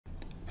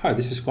Hi,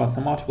 this is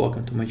Quantribe.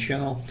 Welcome to my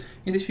channel.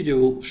 In this video,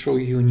 I will show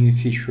you a new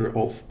feature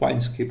of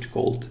Python script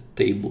called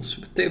tables.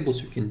 With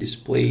tables, you can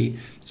display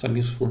some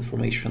useful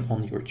information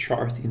on your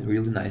chart in a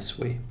really nice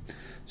way.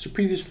 So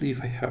previously, if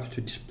I have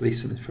to display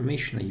some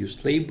information, I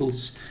used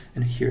labels,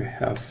 and here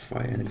I have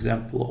an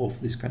example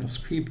of this kind of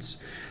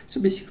scripts.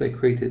 So basically, I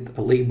created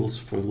labels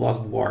for the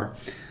last bar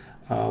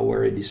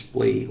where I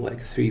display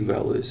like three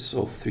values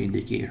of three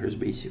indicators,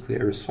 basically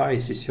RSI,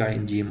 CCI,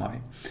 and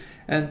DMI.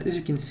 And as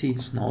you can see,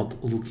 it's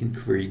not looking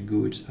very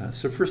good.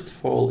 So first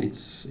of all,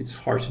 it's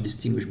hard to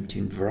distinguish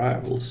between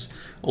variables.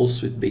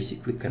 Also, it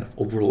basically kind of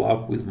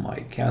overlap with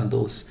my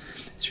candles.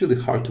 It's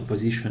really hard to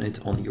position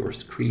it on your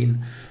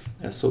screen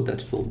so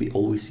that it will be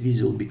always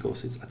visible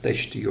because it's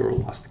attached to your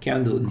last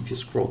candle. And if you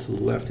scroll to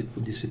the left, it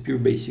will disappear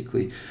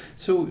basically.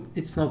 So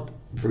it's not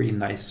very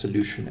nice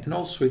solution. And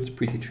also it's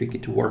pretty tricky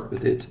to work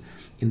with it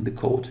in the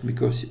code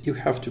because you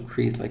have to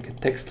create like a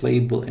text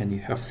label and you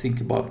have to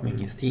think about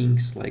many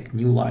things like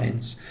new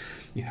lines.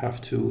 You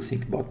have to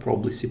think about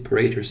probably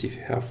separators if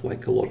you have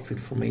like a lot of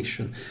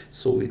information,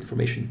 so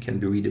information can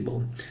be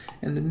readable.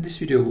 And in this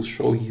video, I will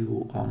show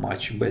you a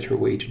much better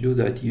way to do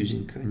that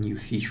using a new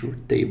feature,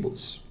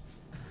 tables.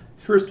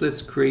 First,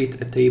 let's create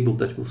a table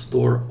that will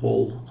store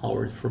all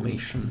our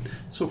information.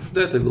 So for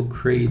that, I will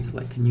create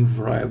like a new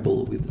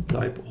variable with the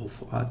type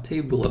of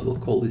table. I will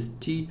call this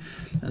t,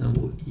 and I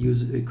will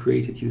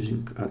create it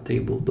using a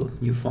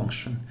table.new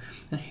function.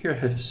 And here I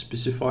have to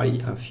specify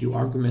a few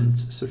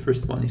arguments. So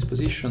first one is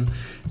position.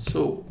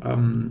 So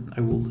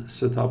I will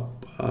set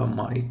up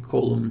my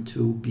column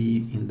to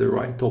be in the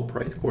top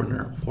right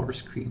corner of our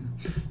screen.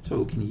 So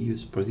we can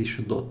use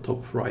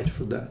position.top right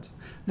for that.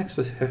 Next,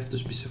 I have to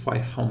specify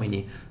how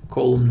many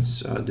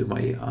columns do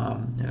my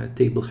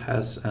table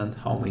has and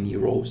how many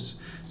rows.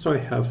 So I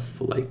have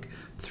like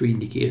three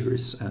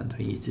indicators and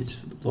I needed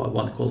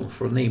one column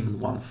for name and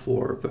one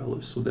for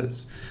value. So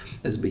that's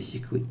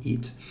basically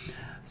it.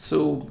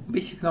 So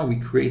basically now we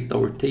created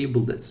our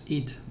table, that's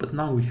it, but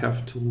now we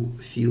have to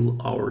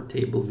fill our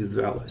table with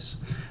values.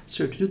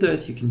 So to do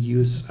that, you can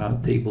use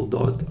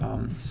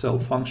table.cell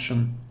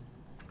function,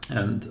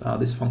 and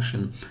this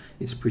function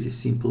is pretty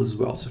simple as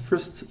well. So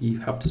first you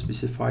have to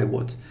specify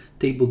what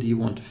table do you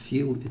want to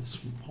fill.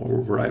 It's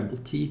our variable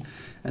t,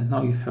 and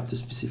now you have to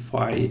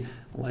specify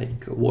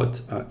like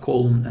what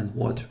column and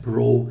what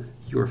row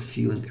you're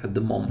filling at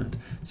the moment.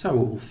 So I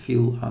will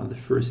fill the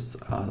first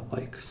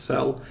like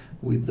cell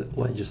with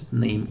like just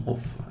name of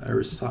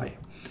RSI.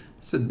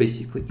 So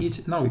basically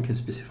it. Now we can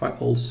specify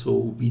also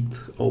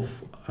width of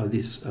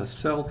this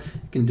cell.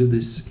 You can do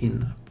this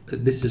in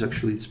this is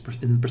actually it's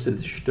in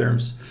percentage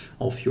terms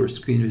of your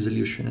screen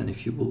resolution, and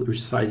if you will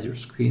resize your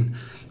screen,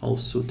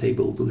 also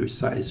table will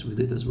resize with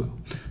it as well.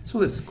 So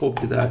let's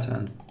copy that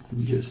and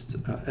just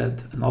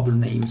add another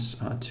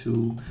names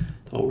to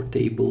our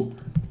table.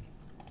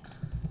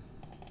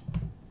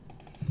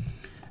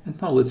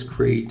 And now let's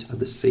create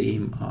the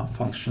same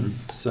function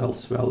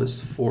cells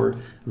values for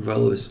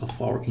values of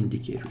our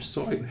indicators.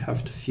 So I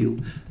have to fill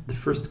the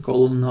first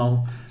column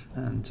now,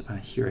 and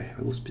here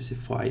I will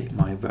specify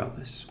my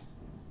values.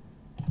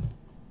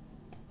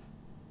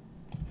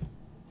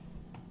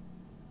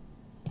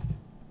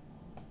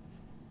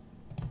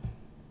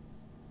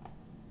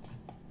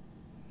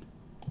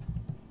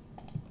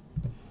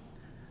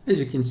 As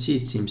you can see,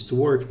 it seems to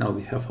work. Now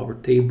we have our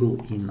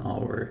table in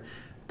our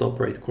top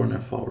right corner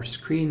of our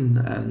screen,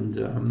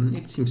 and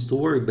it seems to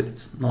work, but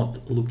it's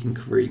not looking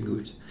very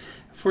good.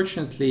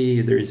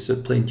 Fortunately, there is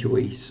plenty of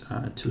ways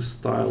to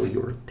style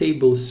your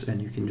tables,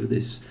 and you can do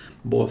this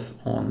both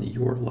on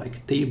your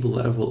like table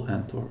level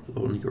and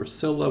on your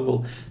cell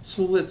level.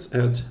 So let's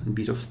add a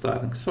bit of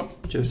styling. So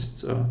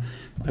just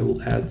I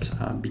will add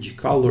BG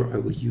color. I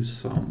will use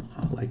some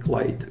like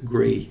light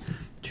gray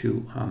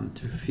to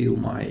fill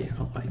my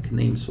like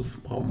names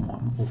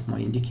of my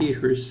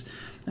indicators,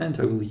 and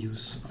I will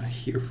use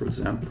here, for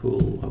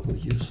example, I will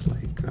use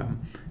like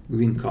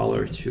green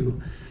color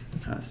to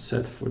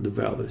set for the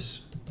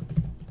values.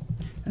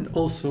 And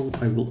also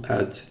I will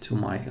add to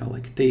my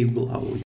like table, I will